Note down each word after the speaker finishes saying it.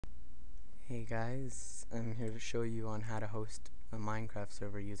Hey guys, I'm here to show you on how to host a Minecraft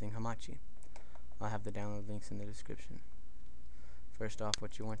server using Hamachi. I'll have the download links in the description. First off,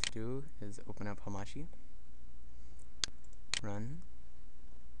 what you want to do is open up Hamachi, run,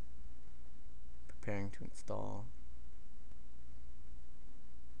 preparing to install,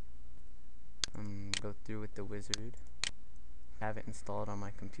 go through with the wizard. I have it installed on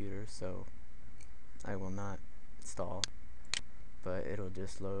my computer, so I will not install, but it'll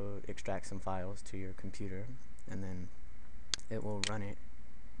just extract some files to your computer, and then it will run it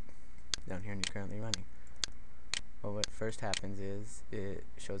down here and you're currently running. Well, what first happens is it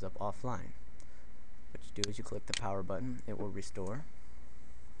shows up offline. What you do is you click the power button, it will restore,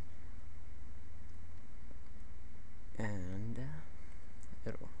 and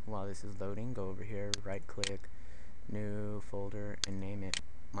while this is loading, go over here, right click, new folder, and name it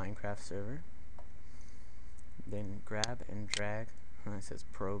MineCraft server. Then grab and drag, it says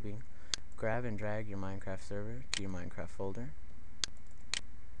probing, grab and drag your Minecraft server to your Minecraft folder,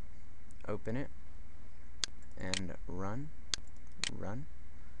 open it, and run. As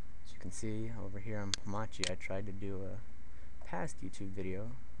you can see over here on Hamachi, I tried to do a past YouTube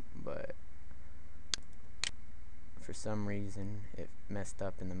video, but for some reason it messed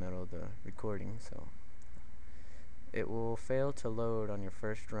up in the middle of the recording, so it will fail to load on your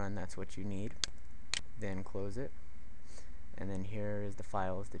first run. That's what you need. Then close it, and then here is the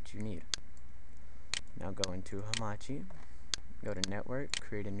files that you need. Now go into Hamachi, go to network,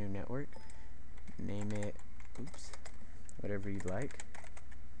 create a new network, name it whatever you like,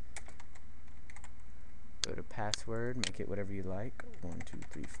 go to password, make it whatever you like,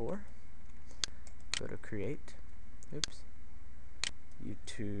 1234, go to create,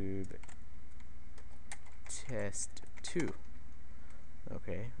 YouTube test 2,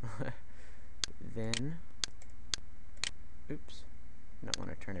 okay. Then, not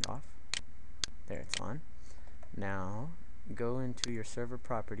want to turn it off. There, it's on. Now, go into your server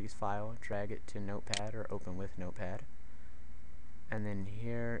properties file, drag it to Notepad or open with Notepad, and then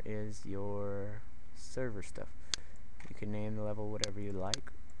here is your server stuff. You can name the level whatever you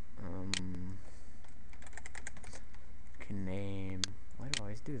like. Why do I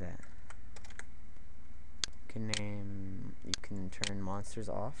always do that? You can turn monsters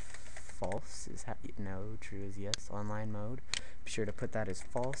off. False is no, true is yes. Online mode, be sure to put that as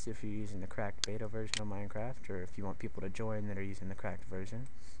false if you're using the cracked beta version of Minecraft, or if you want people to join that are using the cracked version.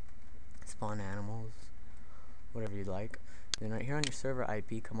 Spawn animals, whatever you'd like. Then right here on your server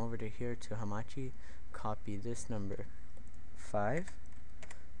IP, come over to here to Hamachi, copy this number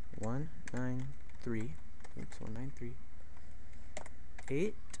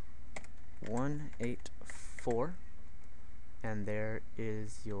 193.8184, and there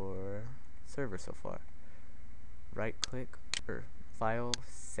is your server so far. Right click, or file,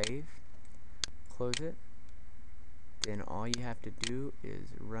 save, close it. Then all you have to do is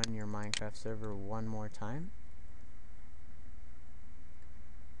run your Minecraft server one more time,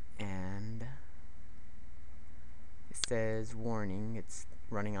 and it says warning, it's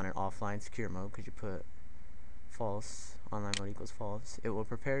running on an offline secure mode because you put false, online mode equals false. It will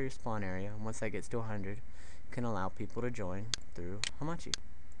prepare your spawn area, and once that gets to 100, you can allow people to join through Hamachi.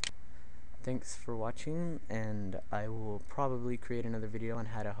 Thanks for watching, and I will probably create another video on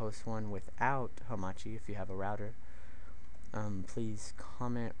how to host one without Hamachi if you have a router. Please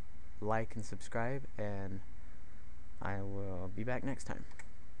comment, like, and subscribe, and I will be back next time.